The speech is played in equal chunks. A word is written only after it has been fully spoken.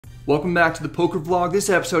Welcome back to the Poker Vlog. This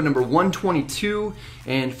is episode number 122,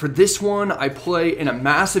 and for this one, I play in a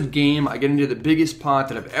massive game. I get into the biggest pot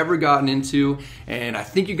that I've ever gotten into, and I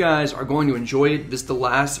think you guys are going to enjoy it. This is the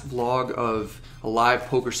last vlog of a live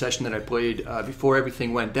poker session that I played before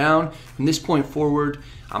everything went down. From this point forward,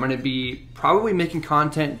 I'm going to be probably making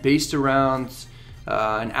content based around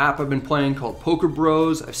an app I've been playing called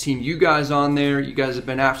PokerBros. I've seen you guys on there. You guys have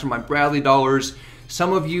been after my Bradley dollars.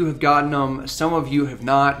 Some of you have gotten them, some of you have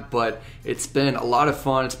not, but it's been a lot of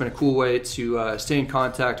fun. It's been a cool way to stay in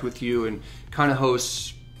contact with you and kind of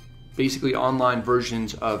host basically online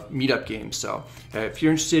versions of meetup games. So if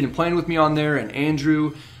you're interested in playing with me on there, and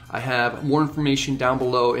Andrew, I have more information down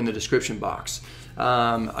below in the description box.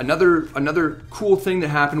 Another cool thing that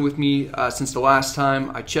happened with me since the last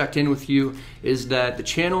time I checked in with you is that the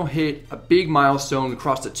channel hit a big milestone. We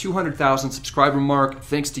crossed the 200,000 subscriber mark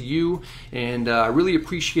thanks to you, and I really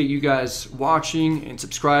appreciate you guys watching and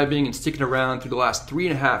subscribing and sticking around through the last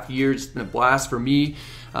 3.5 years. It's been a blast for me,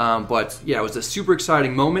 but yeah, it was a super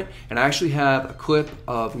exciting moment, and I actually have a clip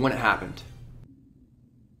of when it happened.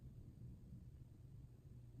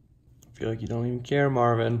 I feel like you don't even care,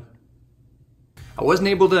 Marvin. I wasn't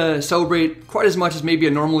able to celebrate quite as much as maybe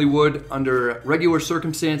I normally would under regular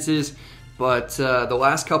circumstances, but the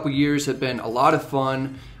last couple years have been a lot of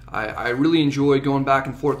fun. I really enjoy going back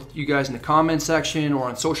and forth with you guys in the comment section or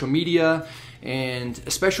on social media, and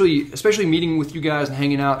especially meeting with you guys and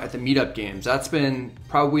hanging out at the meetup games. That's been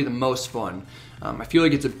probably the most fun. I feel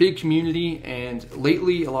like it's a big community, and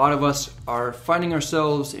lately a lot of us are finding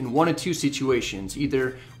ourselves in one of two situations.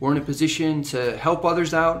 Either we're in a position to help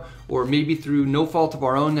others out, or maybe through no fault of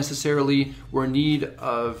our own necessarily, we're in need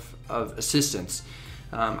of assistance.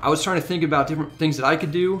 I was trying to think about different things that I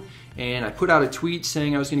could do, and I put out a tweet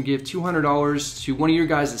saying I was going to give $200 to one of your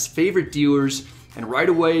guys' favorite dealers, and right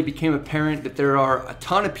away it became apparent that there are a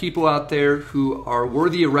ton of people out there who are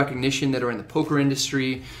worthy of recognition that are in the poker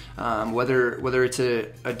industry, whether it's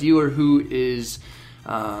a dealer who is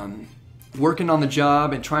working on the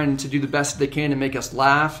job and trying to do the best that they can to make us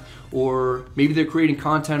laugh, or maybe they're creating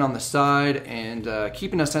content on the side and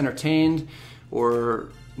keeping us entertained, or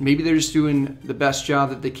maybe they're just doing the best job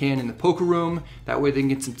that they can in the poker room. That way they can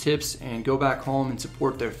get some tips and go back home and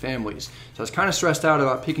support their families. So I was kind of stressed out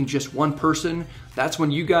about picking just one person. That's when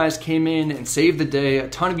you guys came in and saved the day. A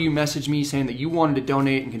ton of you messaged me saying that you wanted to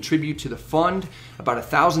donate and contribute to the fund. About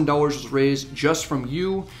 $1,000 was raised just from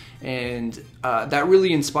you, and that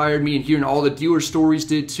really inspired me, and hearing all the dealer stories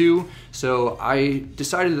did too. So I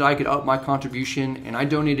decided that I could up my contribution, and I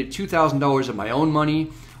donated $2,000 of my own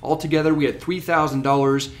money. Altogether, we had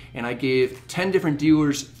 $3,000, and I gave 10 different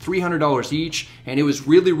dealers $300 each, and it was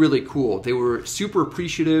really, really cool. They were super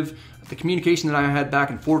appreciative. The communication that I had back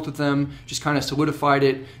and forth with them just kind of solidified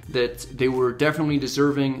it that they were definitely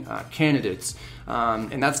deserving candidates.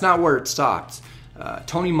 And that's not where it stopped.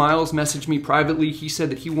 Tony Miles messaged me privately. He said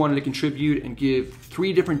that he wanted to contribute and give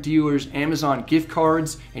 3 different dealers Amazon gift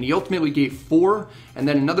cards, and he ultimately gave 4. And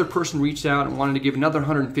then another person reached out and wanted to give another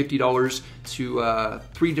 $150 to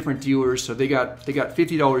 3 different dealers, so they got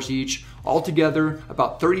 $50 each. Altogether,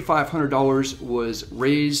 about $3,500 was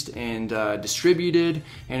raised and distributed,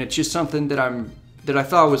 and it's just something that I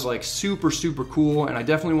thought was like super cool, and I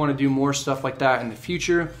definitely want to do more stuff like that in the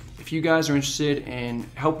future. If you guys are interested in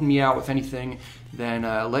helping me out with anything, then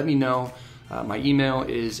let me know. My email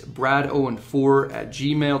is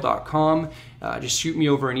bradowen4@gmail.com. Just shoot me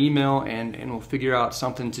over an email, and we'll figure out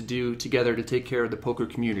something to do together to take care of the poker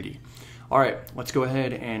community. All right, let's go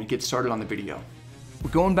ahead and get started on the video. We're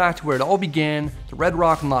going back to where it all began, the Red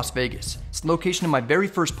Rock in Las Vegas. It's the location of my very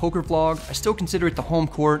first poker vlog. I still consider it the home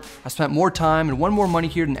court. I spent more time and won more money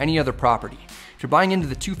here than any other property. If you're buying into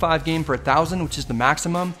the 2-5 game for $1,000, which is the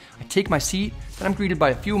maximum, I take my seat, then I'm greeted by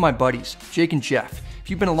a few of my buddies, Jake and Jeff. If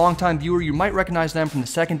you've been a long-time viewer, you might recognize them from the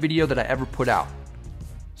second video that I ever put out.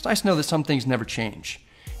 It's nice to know that some things never change.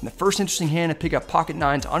 In the first interesting hand, I pick up pocket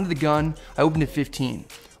 9s under the gun. I opened at 15.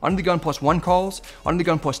 Under the gun plus 1 calls, under the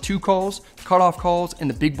gun plus 2 calls, the cutoff calls, and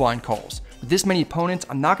the big blind calls. With this many opponents,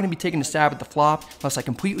 I'm not going to be taking a stab at the flop unless I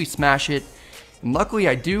completely smash it. And luckily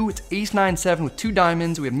I do. It's ace-9-7 with 2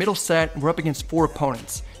 diamonds. We have middle set, and we're up against 4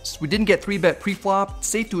 opponents. Since we didn't get 3-bet pre-flop, it's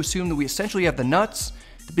safe to assume that we essentially have the nuts.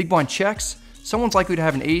 The big blind checks. Someone's likely to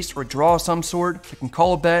have an ace or a draw of some sort that can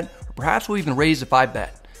call a bet, or perhaps we'll even raise if I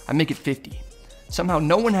bet. I make it 50. Somehow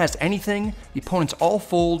no one has anything. The opponents all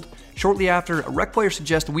fold. Shortly after, a rec player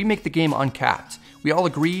suggests that we make the game uncapped. We all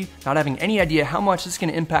agree, not having any idea how much this is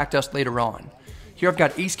going to impact us later on. Here I've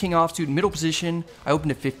got ace-king offsuit in middle position. I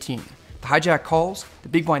open at 15. The hijack calls. The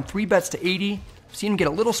big blind 3 bets to 80. I've seen him get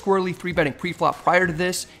a little squirrely 3-betting pre-flop prior to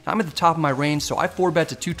this, and I'm at the top of my range, so I 4-bet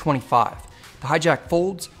to 225. The hijack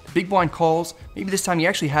folds, the big blind calls, maybe this time he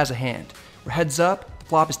actually has a hand. We're heads up, the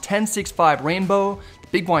flop is 10-6-5 rainbow, the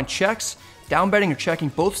big blind checks, down betting or checking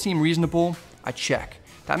both seem reasonable, I check.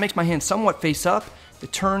 That makes my hand somewhat face up, the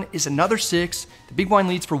turn is another 6, the big blind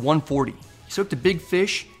leads for 140. He's hooked a big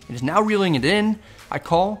fish and is now reeling it in, I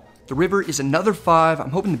call, the river is another 5,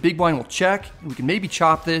 I'm hoping the big blind will check, and we can maybe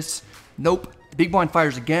chop this. Nope, the big blind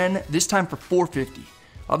fires again, this time for 450.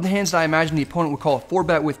 Of the hands that I imagine the opponent would call a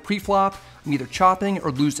 4-bet with pre-flop, I'm either chopping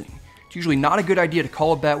or losing. It's usually not a good idea to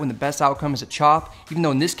call a bet when the best outcome is a chop, even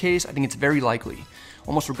though in this case, I think it's very likely.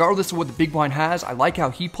 Almost regardless of what the big blind has, I like how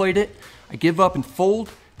he played it. I give up and fold.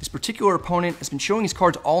 This particular opponent has been showing his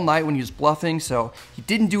cards all night when he was bluffing, so he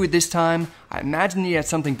didn't do it this time. I imagine he had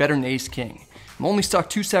something better than ace-king. I'm only stuck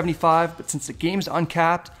 275, but since the game's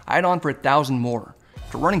uncapped, I had on for 1,000 more.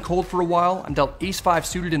 After running cold for a while, I'm dealt ace-5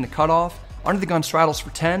 suited in the cutoff. Under the gun straddles for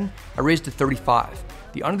 10, I raised to 35.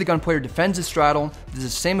 The under the gun player defends his straddle. This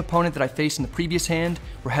is the same opponent that I faced in the previous hand.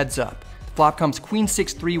 We're heads up. The flop comes queen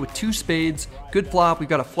 6-3 with 2 spades. Good flop, we've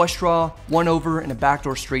got a flush draw, 1 over, and a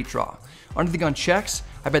backdoor straight draw. Under the gun checks,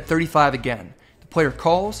 I bet 35 again. The player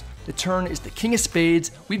calls, the turn is the king of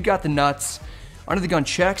spades, we've got the nuts. Under the gun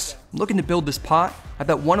checks, I'm looking to build this pot. I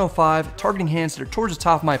bet 105, targeting hands that are towards the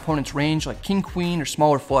top of my opponent's range, like king, queen, or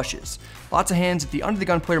smaller flushes. Lots of hands that the under the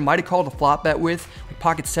gun player might have called a flop bet with, like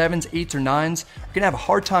pocket 7s, 8s, or 9s, are gonna have a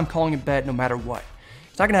hard time calling a bet no matter what.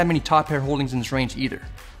 He's not gonna have many top pair holdings in this range either.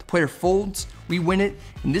 The player folds, we win it,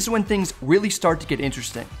 and this is when things really start to get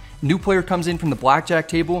interesting. A new player comes in from the blackjack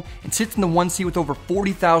table and sits in the 1 seat with over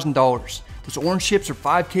 $40,000. Those orange chips are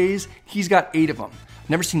 5Ks, he's got 8 of them. I've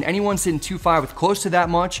never seen anyone sit in 2-5 with close to that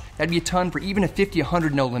much. That'd be a ton for even a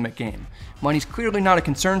 50-100 no limit game. Money's clearly not a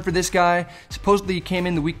concern for this guy. Supposedly he came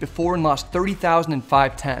in the week before and lost $30,000 in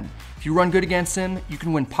 5-10. If you run good against him, you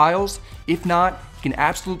can win piles. If not, he can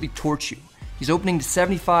absolutely torch you. He's opening to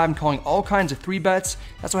 75 and calling all kinds of 3-bets.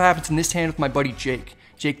 That's what happens in this hand with my buddy Jake.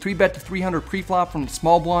 Jake 3-bet to 300 pre-flop from the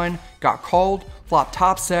small blind, got called, flop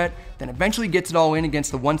top set, then eventually gets it all in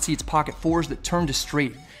against the 1 seat's pocket 4s that turn to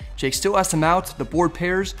straight. Jake still has some outs if the board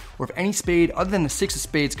pairs or if any spade other than the 6 of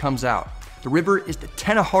spades comes out. The river is the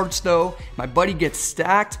 10 of hearts though. My buddy gets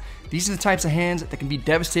stacked. These are the types of hands that can be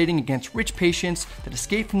devastating against rich patients that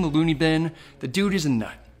escape from the loony bin. The dude is a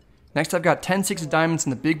nut. Next I've got 10-6 of diamonds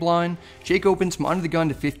in the big blind. Jake opens from under the gun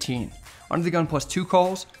to 15. Under the gun plus 2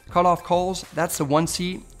 calls. Cutoff calls, that's the 1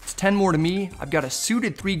 seat. It's 10 more to me. I've got a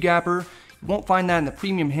suited 3-gapper. You won't find that in the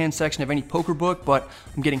premium hand section of any poker book, but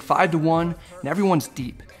I'm getting 5-1 and everyone's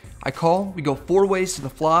deep. I call, we go 4 ways to the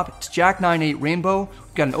flop. It's Jack 9-8 rainbow.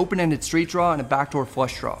 We've got an open-ended straight draw and a backdoor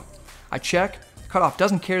flush draw. I check. The cutoff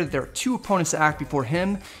doesn't care that there are 2 opponents to act before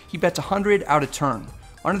him. He bets 100 out of turn.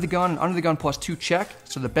 Under the gun and under the gun plus 2 check,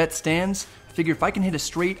 so the bet stands. I figure if I can hit a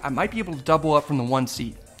straight, I might be able to double up from the 1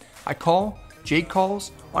 seat. I call, Jake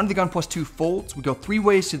calls, under the gun plus 2 folds. We go 3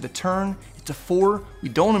 ways to the turn. It's a 4. We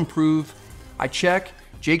don't improve. I check,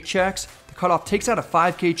 Jake checks. The cutoff takes out a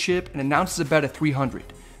 5K chip and announces a bet of 300.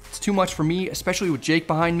 It's too much for me, especially with Jake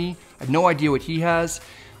behind me. I have no idea what he has.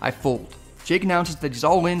 I fold. Jake announces that he's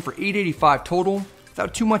all in for 885 total.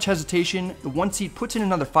 Without too much hesitation, the 1 seat puts in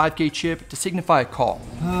another 5K chip to signify a call.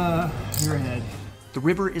 You're ahead. The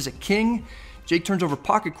river is a king. Jake turns over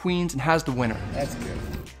pocket queens and has the winner. That's good.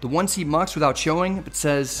 The 1 seat mucks without showing, but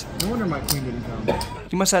says, No wonder my queen didn't come.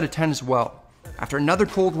 he must have had a 10 as well. After another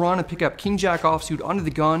cold run and pick up king jack offsuit under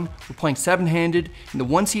the gun, we're playing 7-handed, and the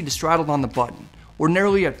 1 seat is straddled on the button.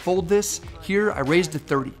 Ordinarily, I'd fold this. Here, I raised to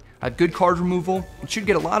 30. I have good card removal and should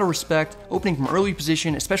get a lot of respect opening from early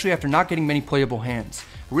position, especially after not getting many playable hands.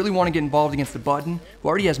 I really want to get involved against the button, who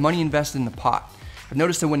already has money invested in the pot. I've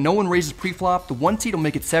noticed that when no one raises pre-flop, the 1 seat will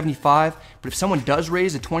make it 75, but if someone does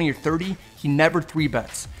raise at 20 or 30, he never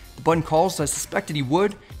 3-bets. The button calls, as I suspected he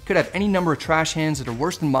would. He could have any number of trash hands that are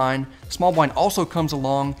worse than mine. The small blind also comes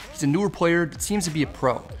along. He's a newer player that seems to be a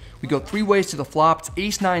pro. We go 3 ways to the flop. It's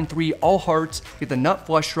ace 9-3, all hearts, with the nut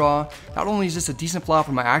flush draw. Not only is this a decent flop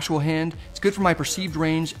for my actual hand, it's good for my perceived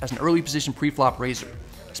range as an early position pre-flop raiser.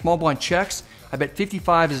 Small blind checks. I bet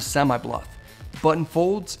 55 is a semi-bluff. The button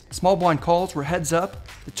folds. Small blind calls. We're heads up.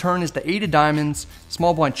 The turn is the 8 of diamonds.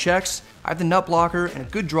 Small blind checks. I have the nut blocker and a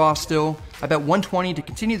good draw still. I bet 120 to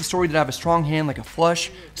continue the story that I have a strong hand like a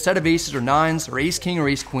flush, a set of aces or 9s, or ace king or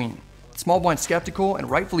ace queen. Small blind skeptical, and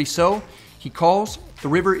rightfully so. He calls. The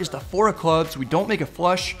river is the 4 of clubs. We don't make a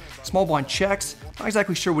flush. Small blind checks. Not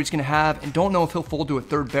exactly sure what he's going to have and don't know if he'll fold to a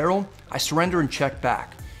 3rd barrel. I surrender and check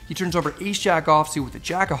back. He turns over ace jack offsuit with a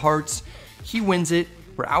jack of hearts. He wins it.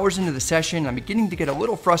 We're hours into the session, and I'm beginning to get a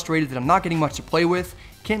little frustrated that I'm not getting much to play with,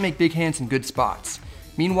 can't make big hands in good spots.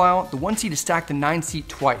 Meanwhile, the 1-seed has stacked the 9-seed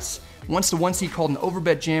twice. Once the 1-seed called an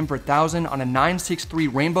overbet jam for 1,000 on a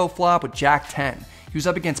 9-6-3 rainbow flop with Jack 10. He was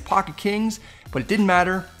up against pocket kings, but it didn't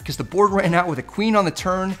matter because the board ran out with a queen on the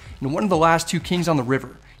turn and one of the last 2 kings on the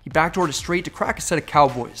river. He backdoored a straight to crack a set of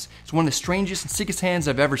cowboys. It's one of the strangest and sickest hands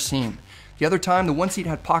I've ever seen. The other time, the 1-seed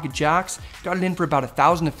had pocket jacks, got it in for about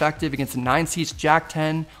 1,000 effective against the 9-seed's Jack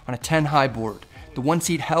 10 on a 10 high board. The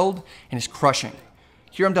 1-seed held and is crushing.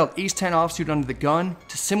 Here I'm dealt ace 10 offsuit under the gun.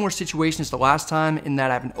 It's a similar situation as the last time in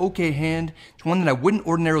that I have an okay hand. It's one that I wouldn't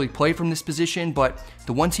ordinarily play from this position, but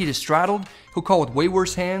the 1-seed is straddled. He'll call with way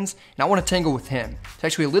worse hands, and I want to tangle with him. It's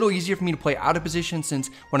actually a little easier for me to play out of position since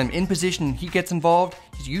when I'm in position and he gets involved,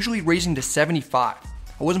 he's usually raising to 75.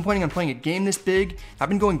 I wasn't planning on playing a game this big. I've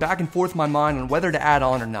been going back and forth in my mind on whether to add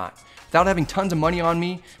on or not. Without having tons of money on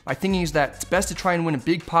me, my thinking is that it's best to try and win a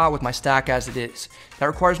big pot with my stack as it is. That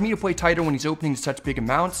requires me to play tighter when he's opening to such big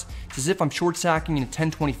amounts. It's as if I'm short stacking in a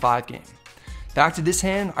 10-25 game. Back to this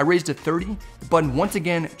hand, I raised to 30. The button once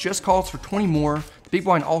again just calls for 20 more. The big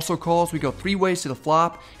blind also calls. We go 3 ways to the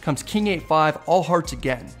flop. Comes king 8-5, all hearts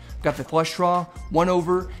again. We've got the flush draw, 1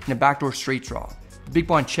 over, and a backdoor straight draw. The big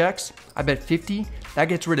blind checks. I bet 50. That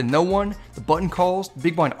gets rid of no one. The button calls. The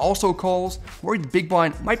big blind also calls. I'm worried the big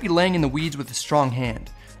blind might be laying in the weeds with a strong hand.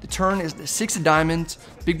 The turn is the 6 of diamonds.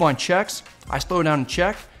 The big blind checks. I slow down and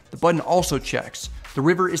check. The button also checks. The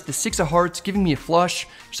river is the 6 of hearts, giving me a flush.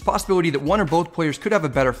 There's a possibility that one or both players could have a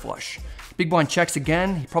better flush. The big blind checks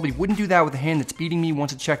again. He probably wouldn't do that with a hand that's beating me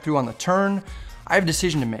once it checked through on the turn. I have a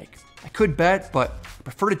decision to make. I could bet, but I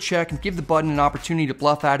prefer to check and give the button an opportunity to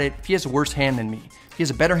bluff at it if he has a worse hand than me. If he has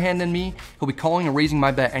a better hand than me, he'll be calling and raising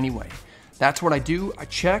my bet anyway. That's what I do. I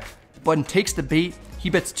check. The button takes the bait. He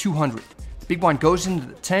bets 200. The big blind goes into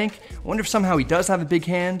the tank. I wonder if somehow he does have a big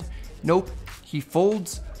hand. Nope. He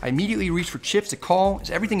folds. I immediately reach for chips to call, as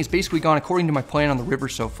everything has basically gone according to my plan on the river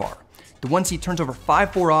so far. The 1-seed turns over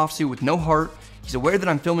 5-4 offsuit with no heart. He's aware that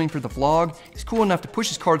I'm filming for the vlog. He's cool enough to push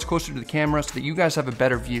his cards closer to the camera so that you guys have a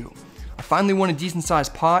better view. I finally won a decent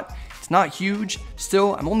sized pot. It's not huge.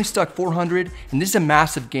 Still, I'm only stuck 400, and this is a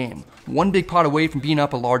massive game. One big pot away from being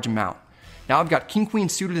up a large amount. Now I've got king queen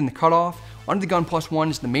suited in the cutoff. Under the gun +1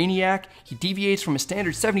 is the maniac. He deviates from a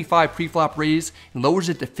standard 75 pre-flop raise and lowers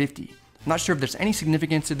it to 50. I'm not sure if there's any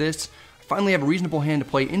significance to this. I finally have a reasonable hand to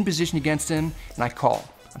play in position against him, and I call.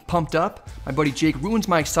 I'm pumped up. My buddy Jake ruins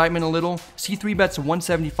my excitement a little. C3 bets to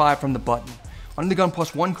 175 from the button. Under the gun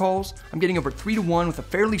 +1 calls. I'm getting over 3-1 with a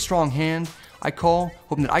fairly strong hand. I call,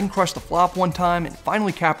 hoping that I can crush the flop one time and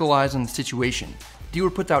finally capitalize on the situation.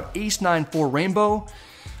 Dealer puts out ace-9-4 rainbow.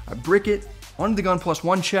 I brick it. Under the gun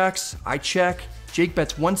 +1 checks. I check. Jake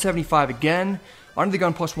bets 175 again. Under the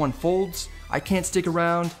gun +1 folds. I can't stick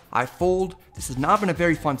around. I fold. This has not been a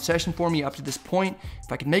very fun session for me up to this point.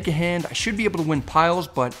 If I can make a hand, I should be able to win piles,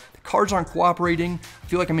 but the cards aren't cooperating. I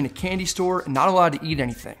feel like I'm in a candy store and not allowed to eat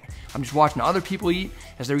anything. I'm just watching other people eat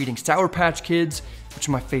as they're eating Sour Patch Kids, which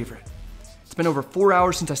are my favorite. It's been over 4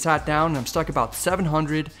 hours since I sat down and I'm stuck about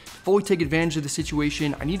 700. To fully take advantage of the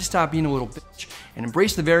situation, I need to stop being a little bitch and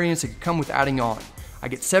embrace the variance that could come with adding on. I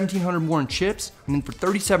get 1,700 more in chips. I'm in for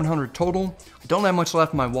 3,700 total. I don't have much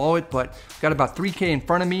left in my wallet, but I've got about 3K in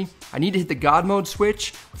front of me. I need to hit the God mode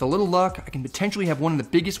switch. With a little luck, I can potentially have one of the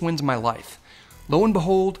biggest wins of my life. Lo and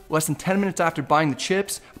behold, less than 10 minutes after buying the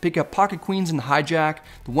chips, I pick up pocket queens in the hijack.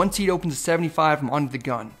 The 1-seed opens at 75 from under the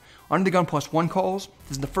gun. Under the gun +1 calls.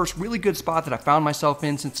 This is the first really good spot that I found myself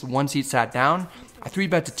in since the 1-seed sat down. I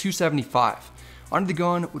 3-bet to 275. Under the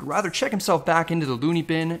gun would rather check himself back into the loony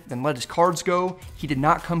bin than let his cards go. He did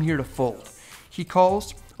not come here to fold. He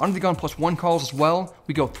calls. Under the gun +1 calls as well.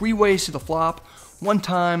 We go 3 ways to the flop. One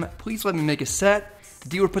time, please let me make a set. The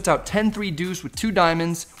dealer puts out 10-3 deuce with 2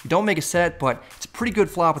 diamonds. We don't make a set, but it's a pretty good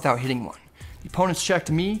flop without hitting one. The opponent's check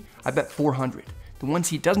to me. I bet 400. The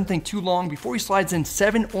 1-seed doesn't think too long before he slides in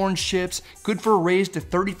 7 orange chips, good for a raise to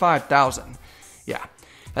 35,000. Yeah,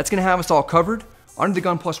 that's gonna have us all covered. Under the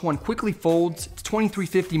gun +1 quickly folds. It's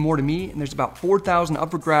 2350 more to me, and there's about 4,000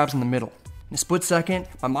 up for grabs in the middle. In a split second,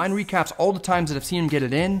 my mind recaps all the times that I've seen him get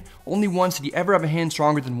it in. Only once did he ever have a hand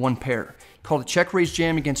stronger than 1 pair. He called a check raise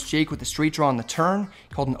jam against Jake with a straight draw on the turn.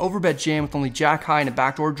 He called an overbet jam with only jack high and a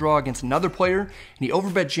backdoor draw against another player, and he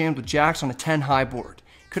overbet jammed with jacks on a 10 high board.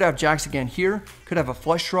 Could have jacks again here, could have a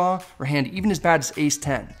flush draw, or a hand even as bad as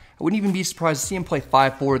ace-10. I wouldn't even be surprised to see him play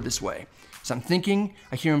 5-4 this way. As I'm thinking,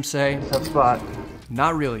 I hear him say, Tough spot.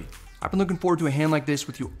 Not really. I've been looking forward to a hand like this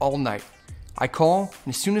with you all night. I call,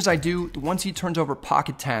 and as soon as I do, the 1-seed turns over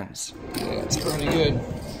pocket 10s. Yeah, it's pretty good.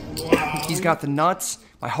 He's got the nuts.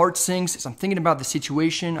 My heart sinks as I'm thinking about the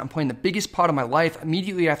situation. I'm playing the biggest pot of my life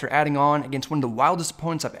immediately after adding on against one of the wildest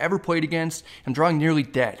opponents I've ever played against. I'm drawing nearly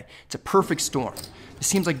dead. It's a perfect storm. This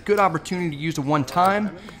seems like a good opportunity to use the one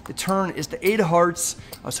time. The turn is the 8 of hearts.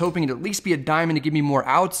 I was hoping it'd at least be a diamond to give me more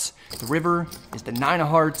outs. The river is the 9 of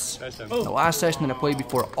hearts. The last session that I played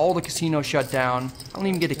before all the casinos shut down. I don't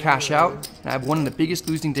even get to cash out, and I have one of the biggest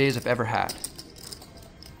losing days I've ever had.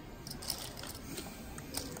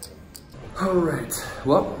 Alright,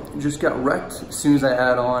 well, just got wrecked as soon as I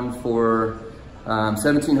add on for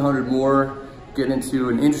 1,700 more. Getting into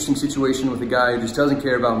an interesting situation with a guy who just doesn't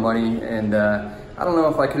care about money, and I don't know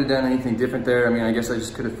if I could have done anything different there. I mean, I guess I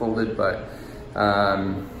just could have folded, but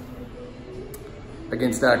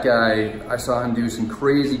against that guy, I saw him do some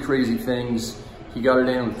crazy, crazy things. He got it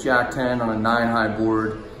in with Jack 10 on a 9 high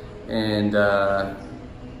board and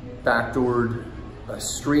backdoored a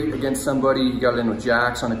straight against somebody. He got it in with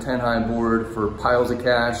jacks on a 10 high board for piles of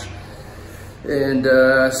cash. And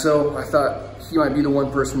so I thought he might be the one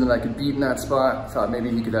person that I could beat in that spot. I thought maybe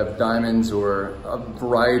he could have diamonds or a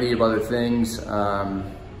variety of other things.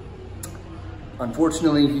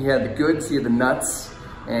 Unfortunately, he had the goods, he had the nuts,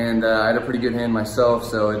 and I had a pretty good hand myself,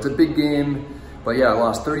 so it's a big game. But yeah, I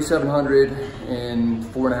lost 3,700 in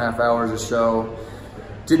 4.5 hours or so.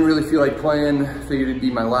 Didn't really feel like playing. Figured it'd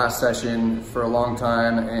be my last session for a long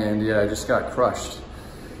time, and yeah, I just got crushed.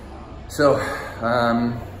 So,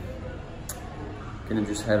 gonna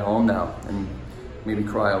just head home now and maybe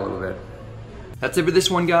cry a little bit. That's it for this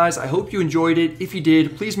one, guys. I hope you enjoyed it. If you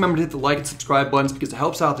did, please remember to hit the like and subscribe buttons because it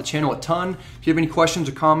helps out the channel a ton. If you have any questions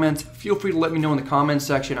or comments, feel free to let me know in the comments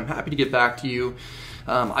section. I'm happy to get back to you.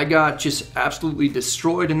 I got just absolutely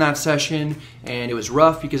destroyed in that session, and it was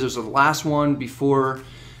rough because it was the last one before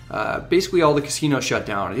basically all the casinos shut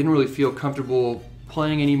down. I didn't really feel comfortable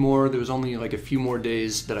playing anymore. There was only like a few more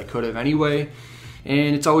days that I could have anyway.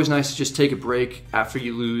 And it's always nice to just take a break after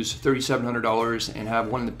you lose $3,700 and have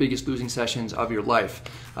one of the biggest losing sessions of your life.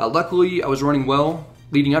 Luckily, I was running well.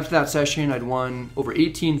 Leading up to that session, I'd won over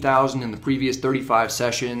 $18,000 in the previous 35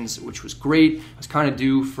 sessions, which was great. I was kind of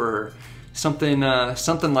due for something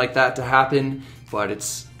like that to happen, but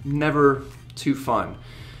it's never too fun.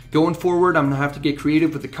 Going forward, I'm gonna have to get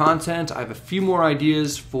creative with the content. I have a few more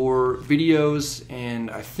ideas for videos,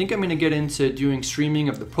 and I think I'm gonna get into doing streaming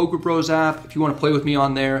of the PokerBros app. If you wanna play with me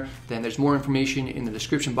on there, then there's more information in the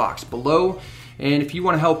description box below. And if you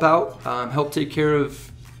wanna help out, help take care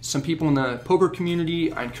of some people in the poker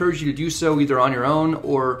community, I encourage you to do so either on your own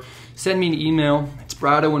or send me an email. It's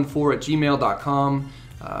brad014@gmail.com.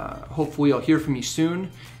 Hopefully I'll hear from you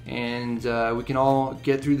soon, and we can all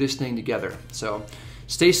get through this thing together. So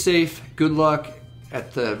stay safe, good luck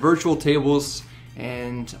at the virtual tables,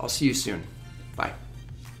 and I'll see you soon. Bye.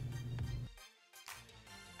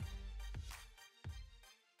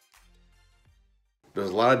 There's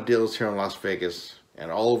a lot of deals here in Las Vegas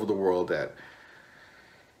and all over the world that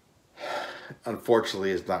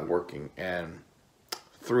unfortunately is not working, and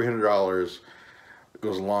 $300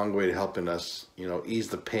 goes a long way to helping us, you know, ease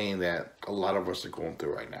the pain that a lot of us are going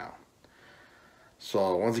through right now.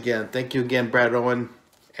 So once again, thank you again, Brad Owen,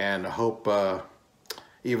 and I hope,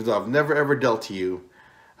 even though I've never ever dealt to you,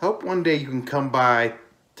 I hope one day you can come by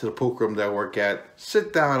to the poker room that I work at,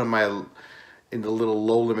 sit down in the little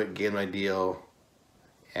low limit game I deal,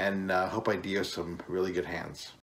 and hope I deal some really good hands.